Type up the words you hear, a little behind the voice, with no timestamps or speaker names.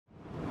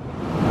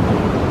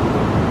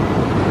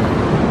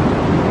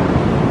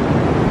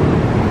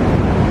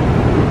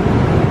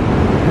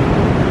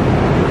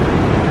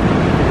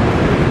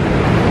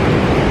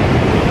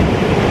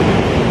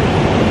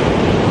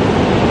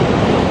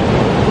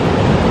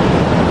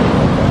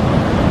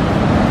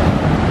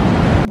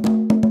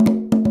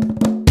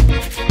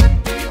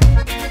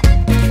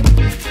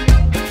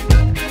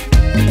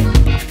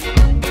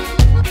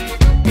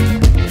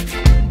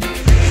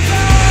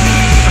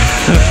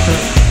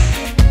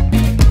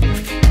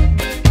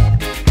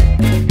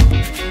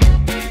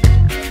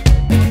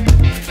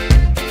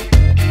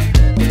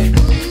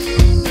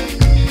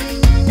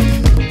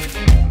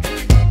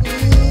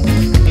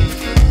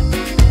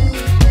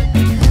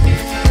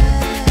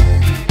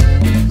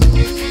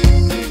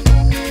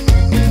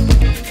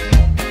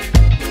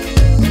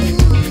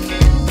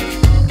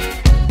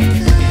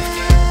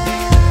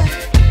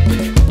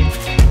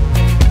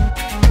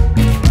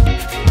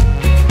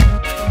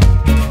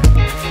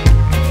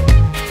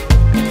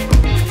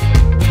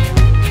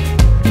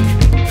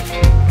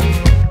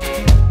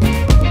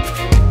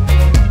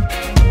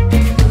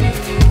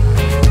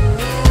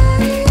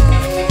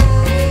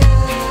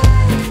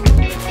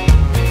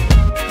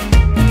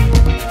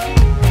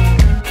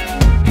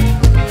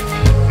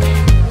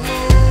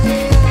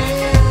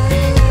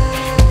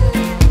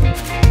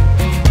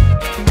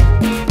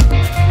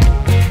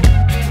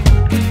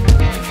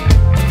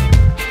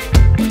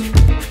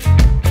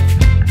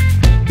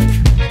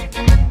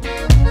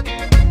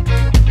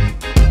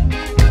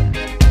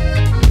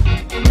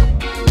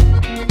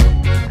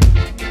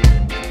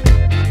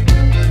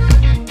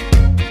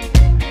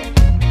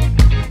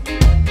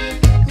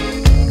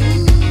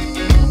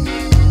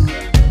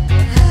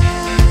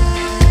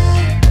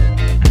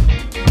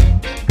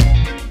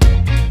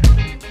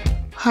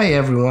Hi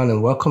everyone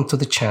and welcome to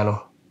the channel.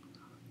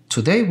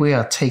 Today we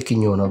are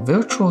taking you on a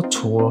virtual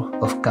tour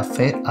of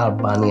Cafe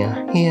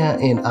Albania here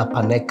in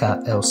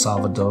Apaneca, El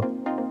Salvador.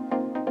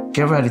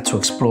 Get ready to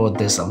explore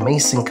this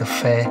amazing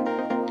cafe,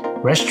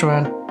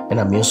 restaurant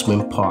and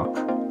amusement park.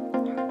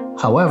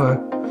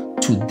 However,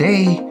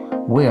 today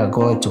we are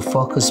going to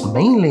focus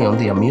mainly on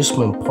the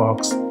amusement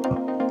parks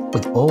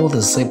with all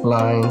the zip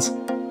lines,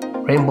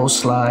 rainbow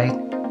slide,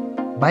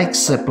 bike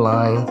zip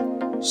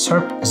line,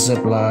 surf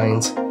zip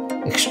lines,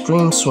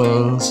 extreme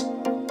swings,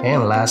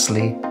 and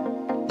lastly,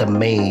 the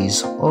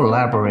maze or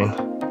labyrinth.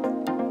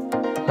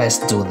 Let's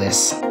do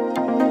this.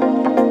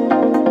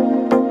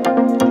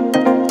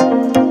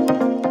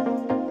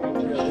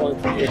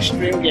 The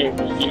extreme game,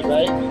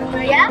 right?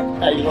 Yeah.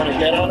 You want to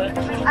get on it?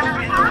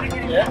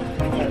 Yeah.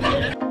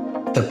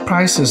 The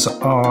prices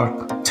are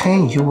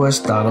 $10 US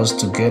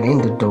to get in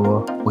the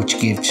door, which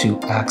gives you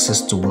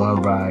access to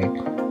one ride.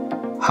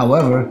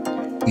 However,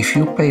 if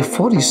you pay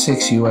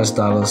 $46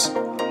 US,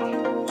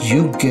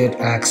 you get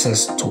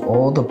access to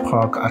all the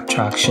park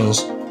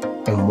attractions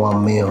in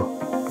one meal,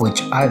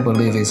 which I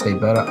believe is a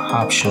better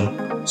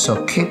option,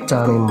 so keep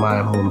that in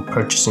mind when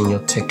purchasing your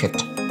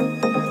ticket.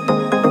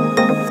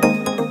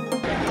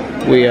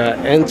 We are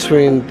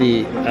entering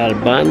the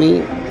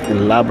Albania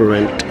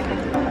labyrinth.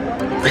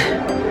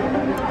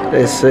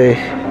 Let's see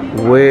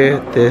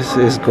where this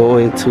is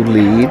going to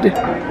lead.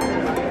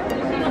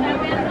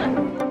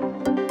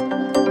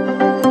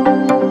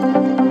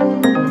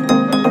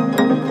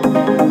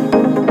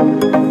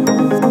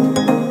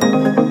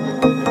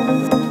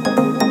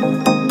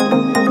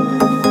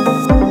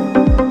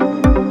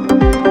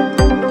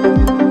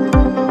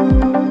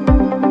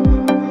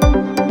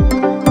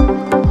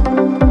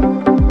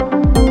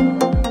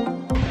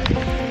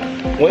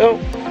 Well,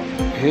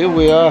 here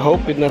we are,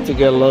 hoping not to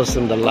get lost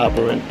in the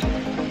labyrinth.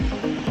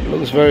 It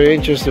looks very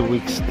interesting.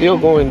 We're still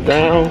going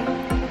down.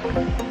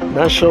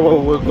 Not sure where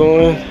we're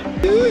going.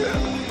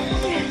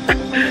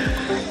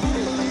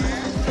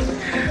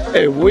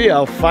 Hey, we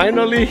are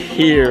finally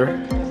here.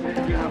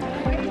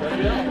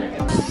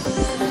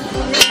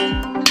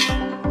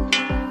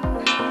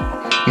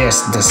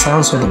 Yes, the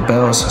sounds of the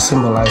bells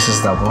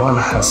symbolizes that one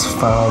has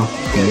found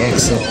the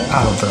exit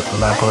out of the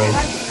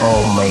labyrinth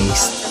or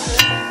maze.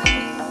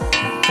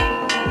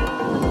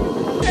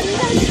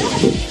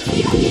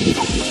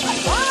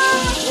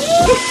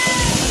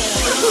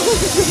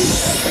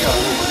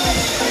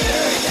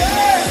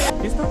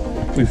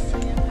 Please.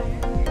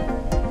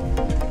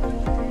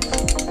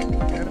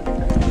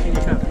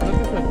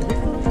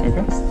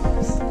 Okay.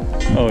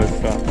 Oh, it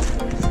stopped.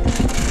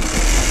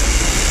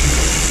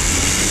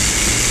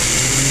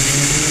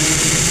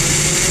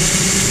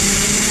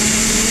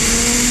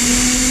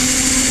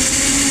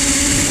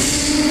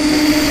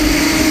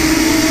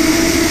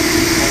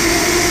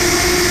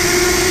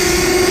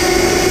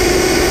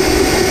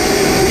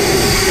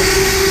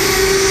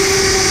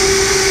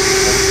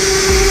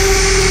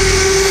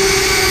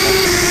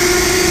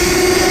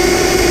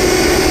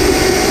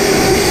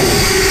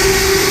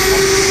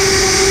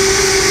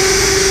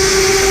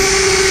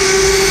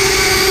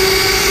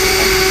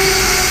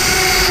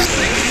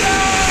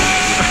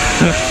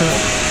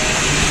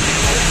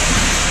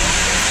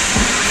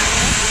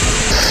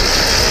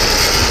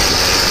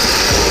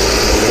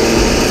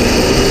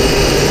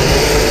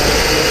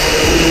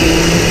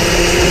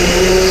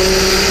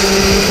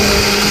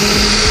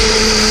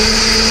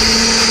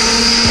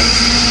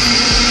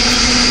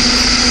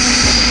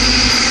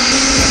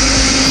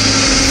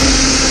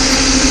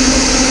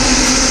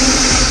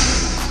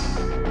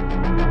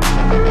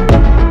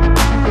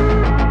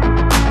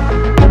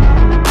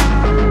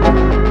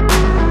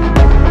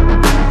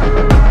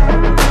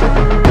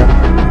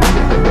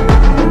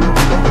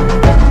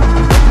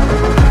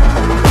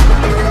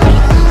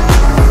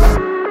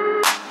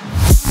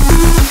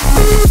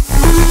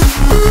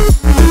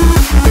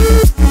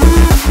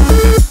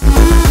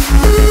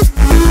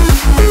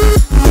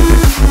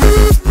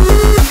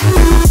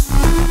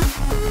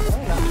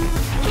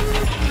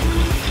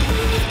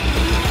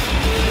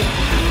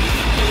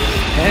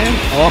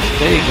 Off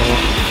they go.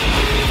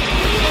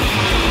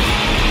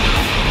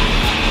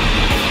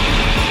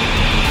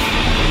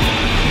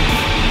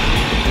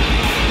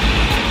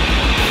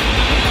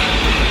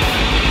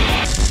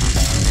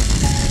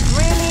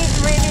 Really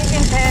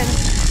intense.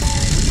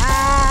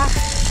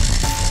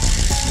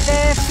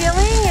 The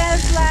feeling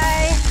is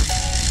like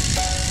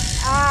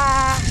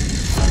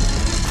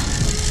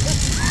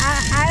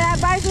I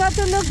advise not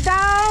to look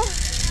down.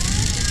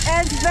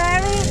 It's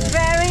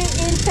very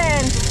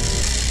intense.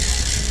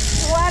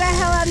 What the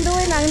hell I'm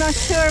doing, I'm not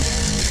sure.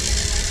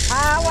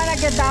 I want to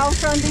get down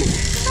from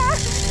this.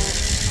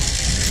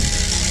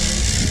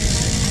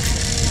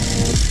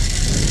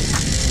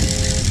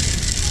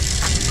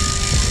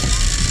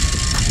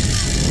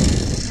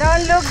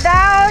 Don't look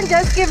down,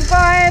 just keep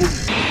going.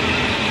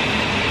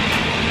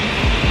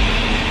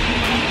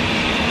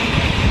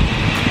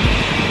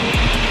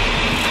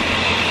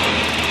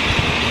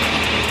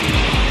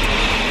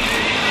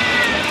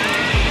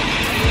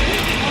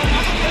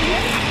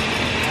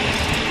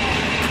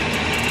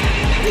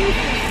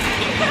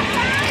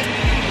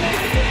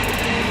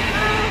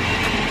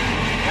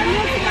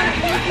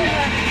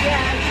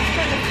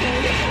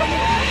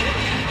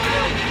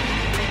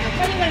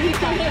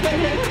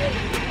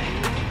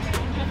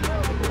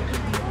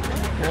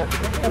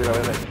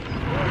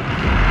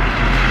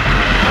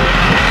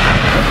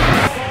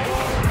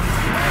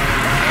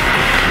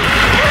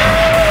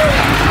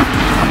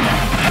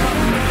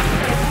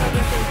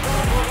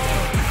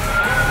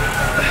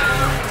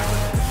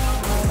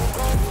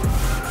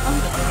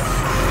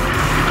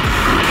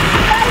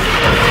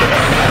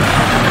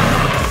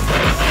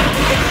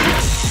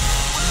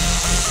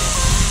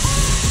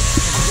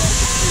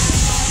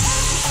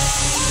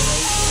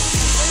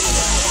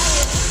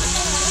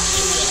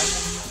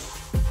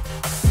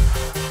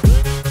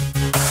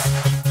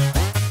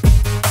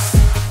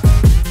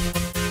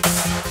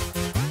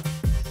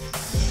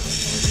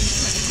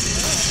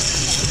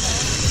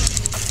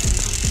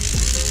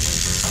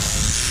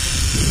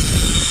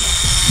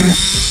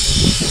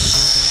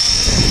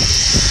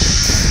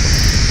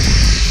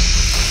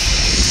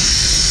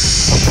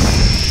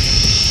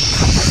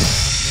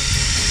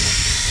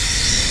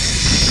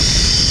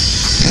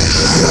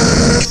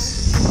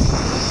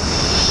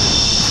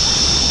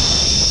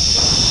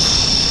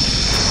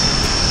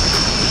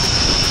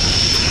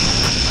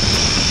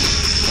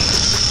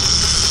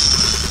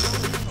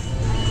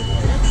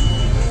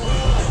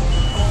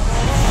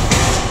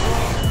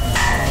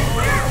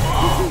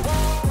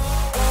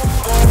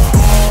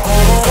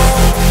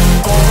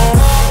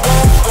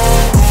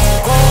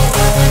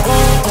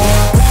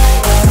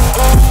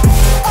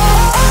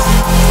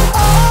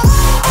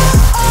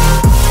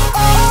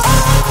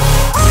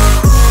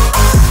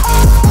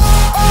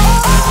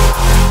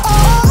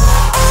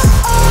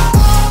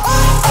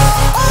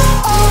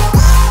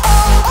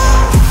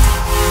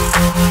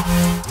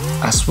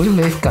 As we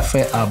leave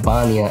Cafe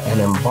Albania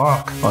and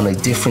embark on a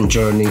different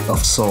journey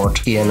of sort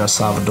here in El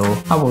Salvador,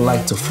 I would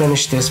like to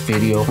finish this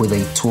video with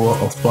a tour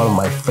of one of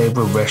my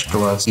favorite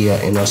restaurants here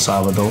in El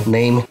Salvador,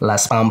 named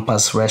Las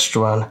Pampas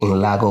Restaurant in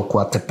Lago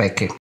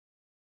Coatepeque.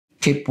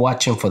 Keep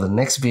watching for the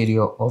next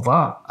video of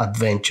our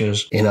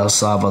adventures in El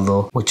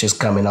Salvador, which is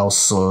coming out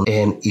soon,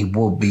 and it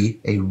will be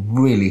a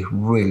really,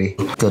 really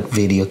good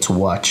video to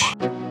watch.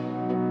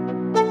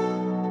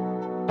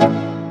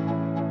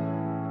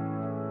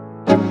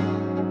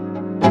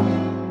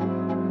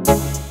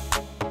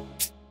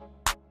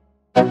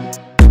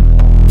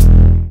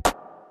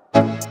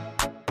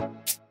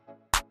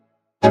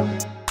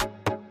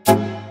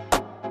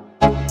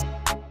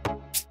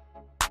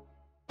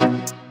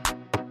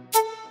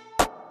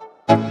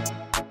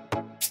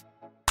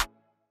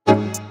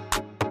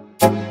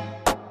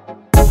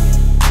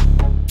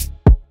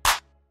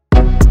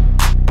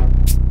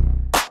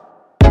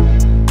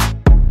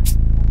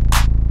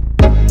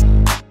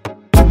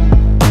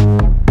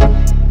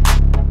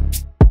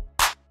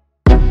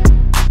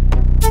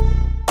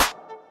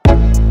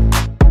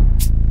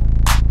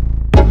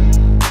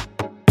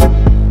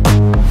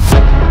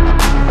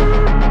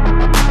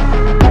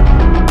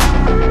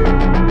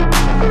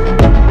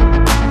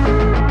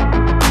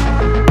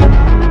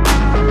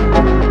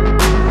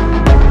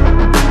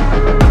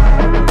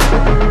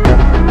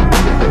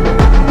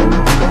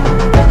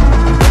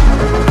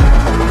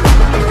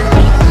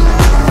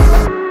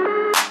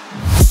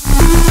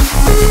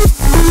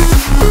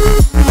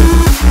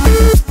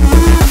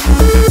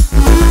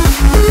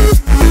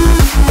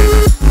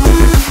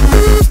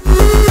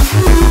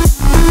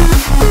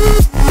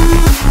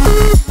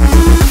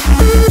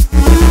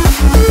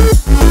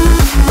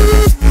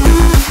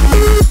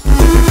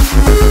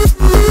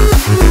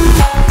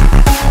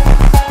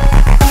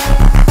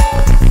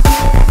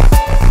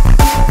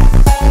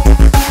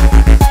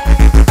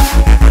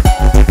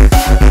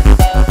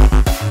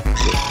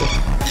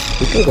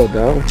 Go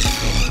down.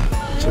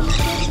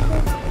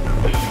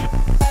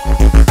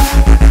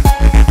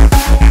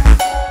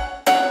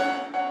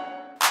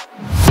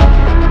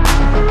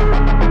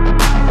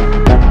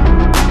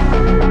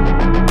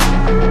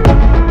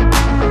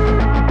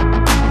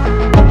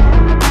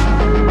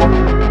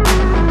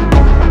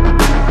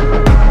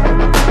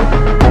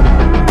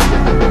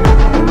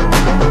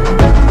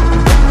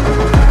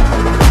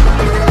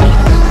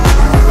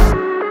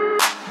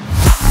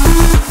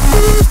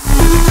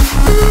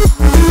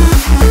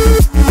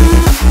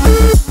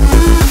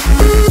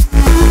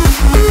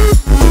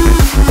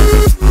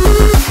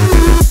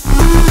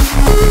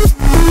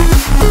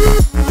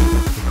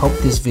 Hope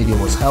this video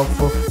was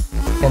helpful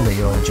and that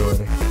you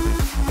enjoyed it.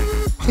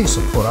 Please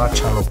support our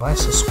channel by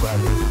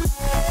subscribing.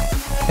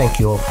 Thank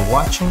you all for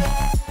watching,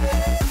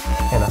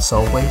 and as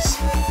always,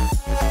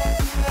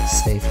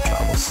 safe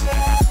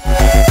travels.